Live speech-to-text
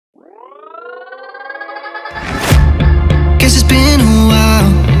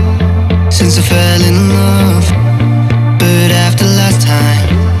since I fell in love. But after last time,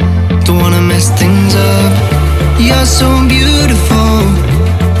 don't wanna mess things up. You're so beautiful,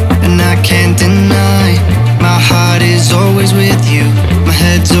 and I can't deny. My heart is always with you, my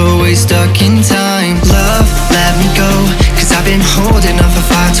head's always stuck in time. Love, let me go, cause I've been holding on for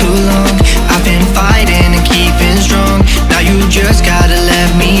far too long. I've been fighting and keeping strong, now you just gotta let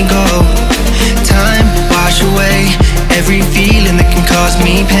me go. Time, wash away every feeling that can cause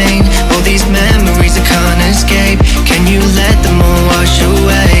me pain. All these memories I can't escape, can you let them all wash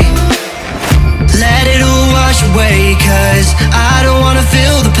away? Let it all wash away, cause I don't wanna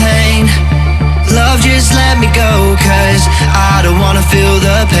feel the pain. Love, just let me go, cause I don't wanna feel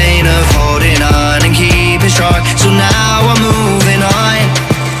the pain of holding on and keeping strong. So now I'm moving on,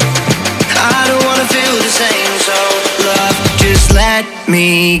 I don't wanna feel the same. So love, just let me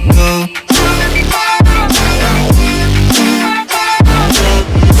go.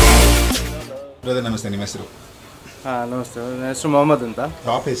 Brother, namaste, ನಿಮ್ಮ ಹೆಸರು? ನಮಸ್ತೆ, ನನ್ನ ಹೆಸರು ಮೊಹಮ್ಮದ್ ಅಂತ.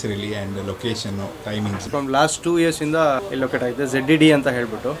 Shop ಹೆಸರಲ್ಲಿ and location timings? From last 2 years ಇಂದ ಇಲ್ಲಿ locate ಆಗಿದೆ. ZED ಅಂತ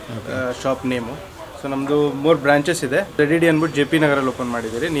ಹೇಳ್ಬಿಟ್ಟು ಶಾಪ್ ನೇಮು. ಸೊ ನಮ್ಮದು 3 ಬ್ರಾಂಚಸ್ ಇದೆ. ZED ಅಂದ್ಬಿಟ್ಟು JP ನಗರಲ್ಲಿ ಓಪನ್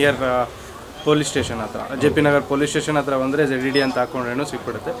ಮಾಡಿದ್ದೀರಿ, ನಿಯರ್ ಪೊಲೀಸ್ ಸ್ಟೇಷನ್ ಹತ್ರ. JP ನಗರ್ ಪೊಲೀಸ್ ಸ್ಟೇಷನ್ ಹತ್ರ ಬಂದರೆ ZED ಅಂತ ಹಾಕೊಂಡ್ರೇನು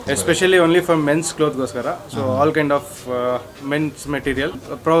ಸಿಕ್ಬಿಡುತ್ತೆ. Especially only for men's ಕ್ಲೋತ್ಗೋಸ್ಕರ. So all kind of men's material.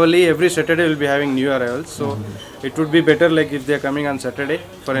 Probably every Saturday will be having new year arrivals. So it would be better like if they are coming on Saturday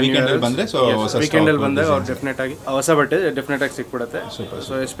for A new year. ವೀಕೆಂಡಲ್ಲಿ ಬಂದಾಗ ಅವ್ರು definite ಆಗಿ ಹೊಸ ಬಟ್ಟೆ definite ಆಗಿ ಸಿಕ್ಬಿಡುತ್ತೆ.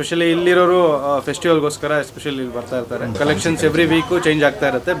 So especially ಇಲ್ಲಿರೋರು ಫೆಸ್ಟಿವಲ್ಗೋಸ್ಕರ especially ಇಲ್ಲಿ ಬರ್ತಾ ಇರ್ತಾರೆ. ಕಲೆಕ್ಷನ್ಸ್ ಎವ್ರಿ ವೀಕು ಚೇಂಜ್ ಆಗ್ತಾ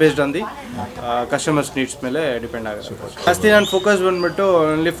ಇರುತ್ತೆ based on the customers needs ಮೇಲೆ ಡಿಪೆಂಡ್ ಆಗುತ್ತೆ. ಜಾಸ್ತಿ ನಾನು ಫೋಕಸ್ ಬಂದ್ಬಿಟ್ಟು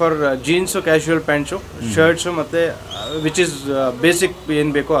only for jeans, casual pants, shirts ಮತ್ತು ವಿಚ್ ಇಸ್ ಬೇಸಿಕ್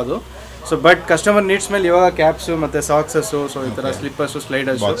ಏನು ಬೇಕೋ ಅದು. ಸೊ ಬಟ್ ಕಸ್ಟಮರ್ ನೀಡ್ಸ್ ಮೇಲೆ ಇವಾಗ ಕ್ಯಾಪ್ಸು ಮತ್ತು ಸಾಕ್ಸಸ್ಸು, ಸೊ ಈ ಥರ ಸ್ಲಿಪ್ಪರ್ಸು,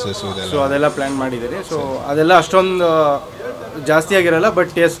 ಸ್ಲೈಡರ್ಸು, ಸೊ ಅದೆಲ್ಲ ಪ್ಲ್ಯಾನ್ ಮಾಡಿದ್ದೀರಿ. ಸೊ ಅದೆಲ್ಲ ಅಷ್ಟೊಂದು ಜಾಸ್ತಿ ಆಗಿರಲ್ಲ,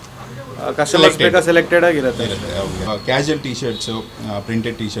 ಬಟ್ ಎಸ್ ಕಸ್ಟಮರ್ಸ್ ಬೇಕಾ ಸೆಲೆಕ್ಟೆಡ್ ಆಗಿರುತ್ತೆ. Casual T shirts,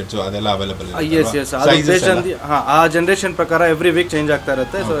 printed T shirts ಅದೆಲ್ಲ ಅವೈಲೇಬಲ್ ಇದೆ. ಎಸ್ ಆ ಜನರೇಷನ್ ಪ್ರಕಾರ ಎವ್ರಿ ವೀಕ್ ಚೇಂಜ್ ಆಗ್ತಾ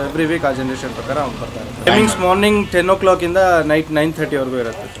ಇರುತ್ತೆ. ಸೊ ಎವ್ರಿ ವೀಕ್ ಆ ಜನರೇಷನ್ ಪ್ರಕಾರ ಅವ್ನು ಬರ್ತಾ ಇರುತ್ತೆ. ಟೈಮಿಂಗ್ಸ್ ಮಾರ್ನಿಂಗ್ 10 o'clock ಇಂದ ನೈಟ್ 9:30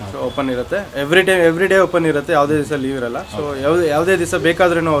 ಇರುತ್ತೆ. ಸೊ ಓಪನ್ ಇರುತ್ತೆ ಎವ್ರಿ ಡೇ ಓಪನ್ ಇರುತ್ತೆ, ಯಾವುದೇ ದಿವಸ ಲೀವ್ ಇರಲ್ಲ. ಸೊ ಯಾವುದೇ ದಿವಸ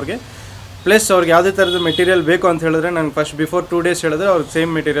ಬೇಕಾದ್ರೂ ಅವ್ರಿಗೆ, ಪ್ಲಸ್ ಅವ್ರಿಗೆ ಯಾವುದೇ ಥರದ ಮೆಟೀರಿಯಲ್ ಬೇಕು ಅಂತ ಹೇಳಿದ್ರೆ ನಂಗೆ ಫಸ್ಟ್ ಬಿಫೋರ್ 2 days ಹೇಳಿದ್ರೆ ಅವ್ರಿಗೆ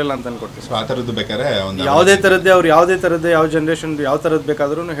ಸೇಮ್ ಮೆಟೀರಿಯಲ್ ಅಂತ ಅನ್ಕೊಡ್ತೀವಿ. ಸೊ ಆ ಥರದ್ದು ಬೇಕಾದ್ರೆ ಯಾವುದೇ ಥರದ್ದೇ ಅವ್ರು ಯಾವುದೇ ಥರದ್ದು ಯಾವ ಜನರೇಷನ್ ಯಾವ ಥರದ್ದು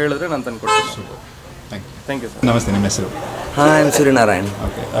ಬೇಕಾದ್ರೂ ಹೇಳಿದ್ರೆ ನಾನು ತಂದ್ಕೊಡ್ತೀನಿ. Thank you sir. ನಮಸ್ತೆ, ನಿಮ್ಮ ಹೆಸರು? I am Suryanarayan.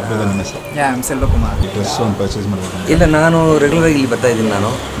 ಓಕೆ, ಅರ್ಪದ ನಿಮ್ಮ ಹೆಸರು? I am Selvakumar. ಡ್ರೆಸ್ ಒಂದು ಪರ್ಚೇಸ್ ಮಾಡಬೇಕು? ಇಲ್ಲ, ನಾನು ರೆಗ್ಯುಲರಾಗಿ ಇಲ್ಲಿ ಬರ್ತಾ ಇದ್ದೀನಿ. ನಾನು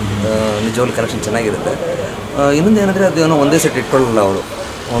ನಿಜವಾಗ್ಲೂ ಕಲೆಕ್ಷನ್ ಚೆನ್ನಾಗಿರುತ್ತೆ. ಇನ್ನೊಂದು ಏನಂದರೆ ಅದೇನೋ ಒಂದೇ ಸೆಟ್ ಇಟ್ಕೊಳ್ಳಲ್ಲ ಅವಳು.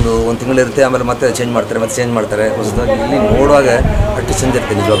 ಒಂದು ತಿಂಗಳಿರುತ್ತೆ, ಆಮೇಲೆ ಮತ್ತೆ ಚೇಂಜ್ ಮಾಡ್ತಾರೆ ಹೊಸದಾಗಿ. ಇಲ್ಲಿ ನೋಡುವಾಗ ಅಷ್ಟು ಚೆಂದ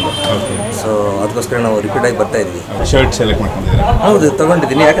ಇರುತ್ತೆ ನಿಜವಾಗ್ಲೂ. ಸೊ ಅದಕ್ಕೋಸ್ಕರ ನಾವು ರಿಪೀಟ್ ಆಗಿ ಬರ್ತಾ ಇದ್ವಿ. ಶರ್ಟ್ ಸೆಲೆಕ್ಟ್ ಮಾಡ್ಕೊಂಡಿದ್ದೀರಾ? ಹೌದು,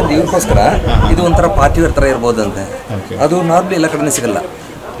 ತೊಗೊಂಡಿದ್ದೀನಿ. ಯಾಕಂದರೆ ಇವ್ರಿಗೋಸ್ಕರ ಇದು ಒಂಥರ ಪಾರ್ಟಿ ವೇರ್ ಥರ ಇರ್ಬೋದು ಅಂತ. ಅದು ನಾರ್ಮಲಿ ಎಲ್ಲ ಕಡೆ ಸಿಗಲ್ಲ.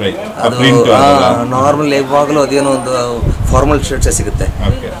 ಅದು ನಾರ್ಮಲ್ ಯಾವಾಗಲೂ ಅದೇನೋ ಒಂದು ಫಾರ್ಮಲ್ ಶರ್ಟ್ಸೇ ಸಿಗುತ್ತೆ.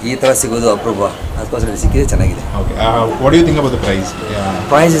 ಈ ಥರ ಸಿಗೋದು ಅಪರೂಪ. ಅದಕ್ಕೋಸ್ಕರ ಸಿಕ್ಕಿದೆ, ಚೆನ್ನಾಗಿದೆ. What do you think about the price?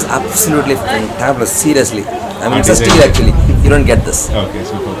 Price is absolutely fabulous. Seriously, I mean, it's a steal actually. You don't get this. Okay,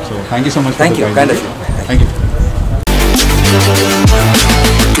 super. So thank you so much. Thank you. Kind of you. Thank you.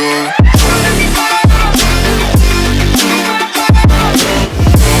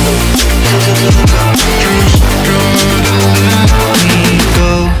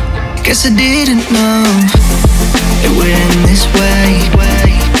 Guess I didn't know it went this way.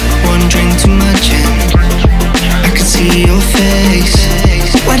 One drink too much and I could see your face.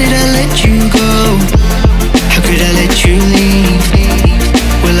 Why did I let you go? How could I let you leave?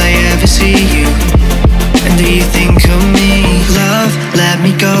 Will I ever see you? And do you think of me? Love, let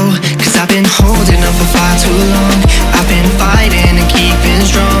me go, cause I've been holding on for far too long. I've been fighting and keeping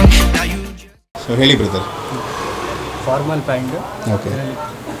strong. Now you just... So ಹೇಳಿ brother. Formal pant, okay,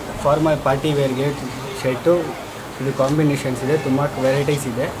 formal party ವೇರ್ಗೆ shirt, ಇದು combinations ಇದೆ, ತುಂಬ varieties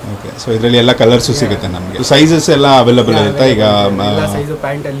ಇದೆ. Okay, so ಇದರಲ್ಲಿ ಎಲ್ಲ colours ಸಿಗುತ್ತೆ ನಮಗೆ. Sizes ಎಲ್ಲ ಅವೈಲೇಬಲ್ ಇರುತ್ತಾ? ಈಗ ಎಲ್ಲ ಸೈಜು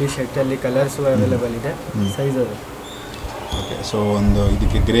ಪ್ಯಾಂಟಲ್ಲಿ, ಶರ್ಟಲ್ಲಿ ಕಲರ್ಸು ಅವೈಲೇಬಲ್ ಇದೆ. ಸೈಜ್ ಅದು. ಓಕೆ, ಸೊ ಒಂದು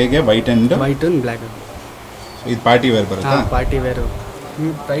ಇದಕ್ಕೆ ಗ್ರೇಗೆ ವೈಟ್ ಆ್ಯಂಡ್ ಬ್ಲ್ಯಾಕ್. ಇದು ಪಾರ್ಟಿ ವೇರ್ ಬರುತ್ತಾ? Party wear.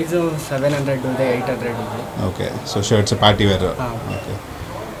 ಪ್ರೈಸು 700 ಇದೆ, 800 ಇದೆ. Okay, so shirts party wear. Okay,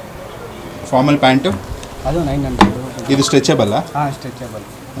 formal pant ಅದು 900. ಇದು ಸ್ಟ್ರೆಚಬಲ್ಲ? ಹಾಂ, ಸ್ಟ್ರೆಚಬಲ್.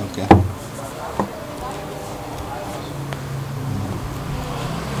 ಓಕೆ,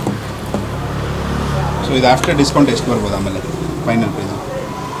 ಸೊ ಇದು ಆಫ್ಟರ್ ಡಿಸ್ಕೌಂಟ್ ಎಷ್ಟು ಬರ್ಬೋದು ಆಮೇಲೆ ಫೈನಲ್ ಪ್ರೈಸ್?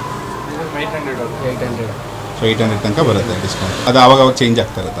 800. ಸೊ 800 ತನಕ ಬರುತ್ತೆ ಡಿಸ್ಕೌಂಟ್. ಅದು ಆವಾಗ ಚೇಂಜ್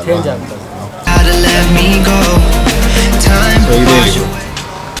ಆಗ್ತಾ ಇರುತ್ತಲ್ಲ? ಚೇಂಜ್ ಆಗ್ತದೆ. ಸೊ ಇದೇ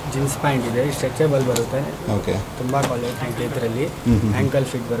ಜೀನ್ಸ್ ಪ್ಯಾಂಟ್ ಇದೆ, ಸ್ಟ್ರೆಚಬಲ್ ಬರುತ್ತೆ. ಓಕೆ. ತುಂಬ ಕ್ವಾಲಿಟಿ ಇದೆ ಇದರಲ್ಲಿ. ಆ್ಯಂಕಲ್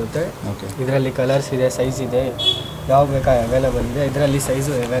ಫಿಟ್ ಬರುತ್ತೆ. ಓಕೆ. ಇದರಲ್ಲಿ ಕಲರ್ಸ್ ಇದೆ, ಸೈಜ್ ಇದೆ, ಯಾವ ಬೇಕಾ ಅವೈಲೇಬಲ್ ಇದೆ. ಇದರಲ್ಲಿ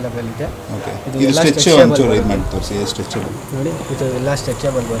ಸೈಜು ಅವೈಲೇಬಲ್ ಇದೆ. ಓಕೆ. ಇದು ಎಲ್ಲ ಸ್ಟ್ರೆಚಬಲ್ ಇದು ಮಾಡಿ ತೋರಿಸಿ. ಸ್ಟ್ರೆಚಬಲ್ ನೋಡಿ, ಇದು ಎಲ್ಲ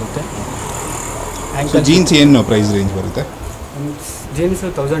ಸ್ಟ್ರೆಚಬಲ್ ಬರುತ್ತೆ. ಆ್ಯಂಕಲ್ ಜೀನ್ಸ್ ಏನು ಪ್ರೈಸ್ ರೇಂಜ್ ಬರುತ್ತೆ? ಜೀನ್ಸ್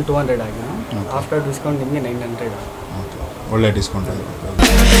 1200 ಆಗಿದೆ. ಆಫ್ಟರ್ ಡಿಸ್ಕೌಂಟ್ ನಿಮಗೆ 900. ಓಕೆ, ಒಳ್ಳೆ ಡಿಸ್ಕೌಂಟ್ ಆಗಿದೆ.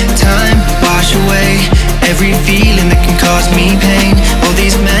 Time wash away every feeling that can cause me pain. All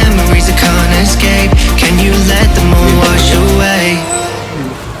these memories I can't escape. Can you let them all wash away?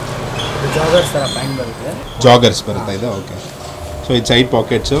 Joggers ಥರ pant ಬರುತ್ತೆ. Joggers ಬರುತ್ತಾ ಇದು? Okay. So ಇದು side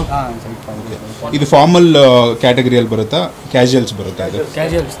packets. ಹಾಂ, side packet. ಇದು formal ಕ್ಯಾಟಗರಿಯಲ್ಲಿ ಬರುತ್ತಾ, casuals ಬರುತ್ತಾ ಇದು?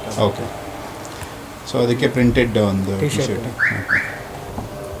 ಕ್ಯಾಶುಯಲ್ಸ್. ಓಕೆ. ಸೊ ಅದಕ್ಕೆ ಪ್ರಿಂಟೆಡ್ ಒಂದು T shirt.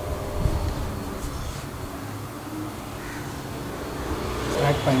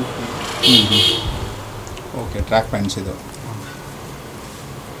 Track pant. Okay, track pants ಇದು.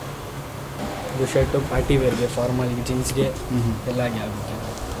 ಇದು ಶರ್ಟು ಪಾರ್ಟಿ ವೇರ್ಗೆ, ಫಾರ್ಮಲ್ಗೆ, ಜೀನ್ಸ್ಗೆ ಎಲ್ಲಾಗಿ ಆಗುತ್ತೆ.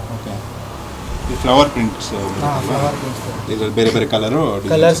 ಓಕೆ. ಈ ಫ್ಲವರ್ ಪ್ರಿಂಟ್ಸ್. ಫ್ಲವರ್ ಪ್ರಿಂಟ್ಸ್ ಇದರಲ್ಲಿ ಬೇರೆ ಬೇರೆ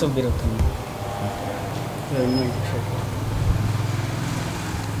ಕಲರ್ಸು ಬರುತ್ತೆ.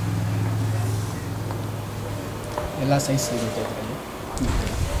 ಎಲ್ಲ ಸೈಜ್ ಸಿಗುತ್ತೆ ಇದರಲ್ಲಿ.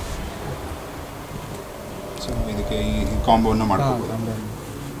 ಸೊ ಇದಕ್ಕೆ ಈ ಕಾಂಬೋವನ್ನು ಮಾಡ್ಕೋಬೋದು.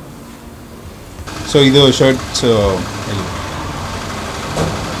 ಸೊ ಇದು ಶರ್ಟ್ಸ್ ಎಲ್ಲಿ?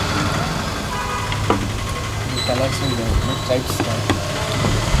 ಕಲರ್ಸು ಇದೆ, ಸ್ಟ್ರೈಪ್ಸ್.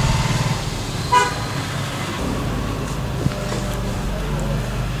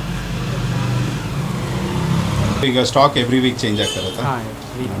 ಈಗ ಸ್ಟಾಕ್ ಎವ್ರಿ ವೀಕ್ ಚೇಂಜ್ ಆಗ್ತಾ ಇರುತ್ತಾ? ಹಾಂ,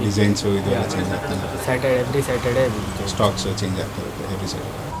 ಡಿಸೈನ್ಸು ಇದು ಎಲ್ಲ ಚೇಂಜ್ ಆಗ್ತಾ Saturday, every Saturday stocks change ಆಗ್ತಾ ಇರುತ್ತೆ ಎವ್ರಿ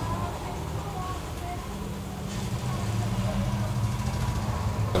ಸ್ಯಾಟರ್ಡೆ.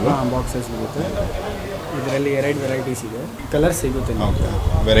 ಹಾಂ, ಬಾಕ್ಸಸ್ ಸಿಗುತ್ತೆ. ಇದರಲ್ಲಿ 2 ವೆರೈಟೀಸ್ ಇದೆ, ಕಲರ್ ಸಿಗುತ್ತೆ. ಓಕೆ,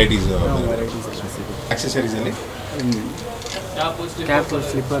 ವೆರೈಟೀಸ್ ವೆರೈಟೀಸ್ ಎಲ್ಲ ಸಿಗುತ್ತೆ. ಆಕ್ಸೆಸರೀಸಲ್ಲಿ ಕ್ಯಾಪ್,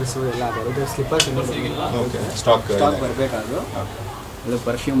 ಸ್ಲಿಪ್ಪರ್ಸು ಎಲ್ಲ ಬರುತ್ತೆ. Slippers okay, stock ಬರಬೇಕಾದ್ರು. ಅದು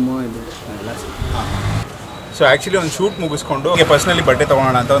ಪರ್ಫ್ಯೂಮು ಇದು ಎಲ್ಲ ಸಿಗುತ್ತೆ. ಸೊ ಆ್ಯಕ್ಚುಲಿ ಒಂದು ಶೂಟ್ ಮುಗಿಸ್ಕೊಂಡು ಪರ್ಸ್ನಲಿ ಬಟ್ಟೆ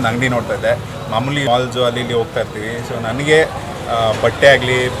ತೊಗೊಳೋಣ ಅಂತ ಒಂದು ಅಂಗಡಿ ನೋಡ್ತಾ ಇದ್ದೆ. ಮಾಮೂಲಿ ಮಾಲ್ಸು ಅಲ್ಲಿ ಇಲ್ಲಿ ಹೋಗ್ತಾ ಇರ್ತೀವಿ. ಸೊ ನನಗೆ ಬಟ್ಟೆ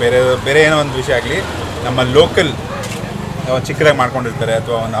ಆಗಲಿ ಬೇರೆ ಏನೋ ಒಂದು ವಿಷಯ ಆಗಲಿ ನಮ್ಮ ಲೋಕಲ್ ಚಿಕ್ಕದಾಗಿ ಮಾಡ್ಕೊಂಡಿರ್ತಾರೆ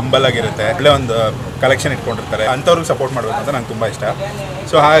ಅಥವಾ ಒಂದು ಅಂಬಲಾಗಿರುತ್ತೆ, ಒಳ್ಳೆ ಒಂದು ಕಲೆಕ್ಷನ್ ಇಟ್ಕೊಂಡಿರ್ತಾರೆ, ಅಂಥವ್ರಿಗೆ ಸಪೋರ್ಟ್ ಮಾಡಬೇಕು ಅಂತ ನಂಗೆ ತುಂಬ ಇಷ್ಟ.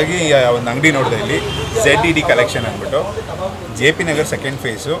 ಸೊ ಹಾಗಾಗಿ ಒಂದು ಅಂಗಡಿ ನೋಡಿದೆ ಇಲ್ಲಿ, ZED ಕಲೆಕ್ಷನ್ ಅಂದ್ಬಿಟ್ಟು, JP Nagar 2nd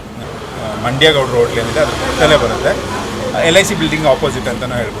face, ಮಂಡ್ಯಗೌಡ road ಏನಿದೆ ಅದ್ರ ಪಕ್ಕದಲ್ಲೇ ಬರುತ್ತೆ. LIC ಬಿಲ್ಡಿಂಗ್ ಆಪೋಸಿಟ್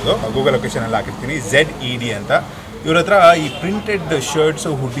ಅಂತಲೂ ಹೇಳ್ಬೋದು. ಗೂಗಲ್ ಲೊಕೇಶನಲ್ಲಿ ಹಾಕಿರ್ತೀನಿ, ZED ಅಂತ. ಇವ್ರ ಹತ್ರ ಈ ಪ್ರಿಂಟೆಡ್ ಶರ್ಟ್ಸು,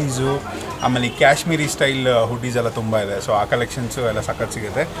 ಹುಡೀಸು, ಆಮೇಲೆ ಈ ಕಾಶ್ಮೀರಿ ಸ್ಟೈಲ್ ಹುಡೀಸ್ ಎಲ್ಲ ತುಂಬ ಇದೆ. ಸೊ ಆ ಕಲೆಕ್ಷನ್ಸು ಎಲ್ಲ ಸಖತ್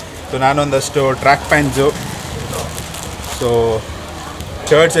ಸಿಗುತ್ತೆ. ಸೊ ನಾನೊಂದಷ್ಟು ಟ್ರ್ಯಾಕ್ ಪ್ಯಾಂಟ್ಸು, ಸೊ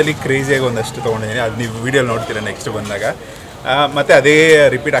ಶರ್ಟ್ಸಲ್ಲಿ ಕ್ರೇಜಿಯಾಗಿ ಒಂದಷ್ಟು ತೊಗೊಂಡಿದ್ದೀನಿ. ಅದು ನೀವು ವೀಡಿಯೋ ನೋಡ್ತೀರ ನೆಕ್ಸ್ಟ್ ಬಂದಾಗ. ಮತ್ತು ಅದೇ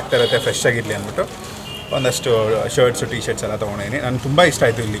ರಿಪೀಟ್ ಆಗ್ತಾ ಇರುತ್ತೆ, ಫ್ರೆಶ್ ಆಗಿರಲಿ ಅಂದ್ಬಿಟ್ಟು ಒಂದಷ್ಟು ಶರ್ಟ್ಸು, ಟಿ ಶರ್ಟ್ಸ್ ಎಲ್ಲ ತೊಗೊಂಡಿದ್ದೀನಿ. ನನಗೆ ತುಂಬ ಇಷ್ಟ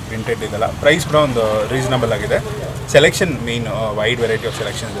ಆಯಿತು ಇಲ್ಲಿ ಪ್ರಿಂಟೆಡ್ ಇದೆಲ್ಲ. ಪ್ರೈಸ್ ಕೂಡ ಒಂದು ರೀಸನಬಲ್ ಆಗಿದೆ. Selection main wide variety of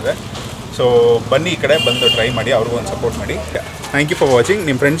selections ಇದೆ. ಸೊ ಬನ್ನಿ, ಈ ಕಡೆ ಬಂದು ಟ್ರೈ ಮಾಡಿ, ಅವ್ರಿಗೂ ಒಂದು ಸಪೋರ್ಟ್ ಮಾಡಿ. Thank you for watching.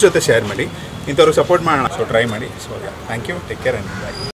 ನಿಮ್ಮ ಫ್ರೆಂಡ್ಸ್ ಜೊತೆ ಶೇರ್ ಮಾಡಿ, ಇಂಥವ್ರಿಗೆ ಸಪೋರ್ಟ್ ಮಾಡೋಣ. ಸೊ ಟ್ರೈ ಮಾಡಿ. So thank you, take care and bye.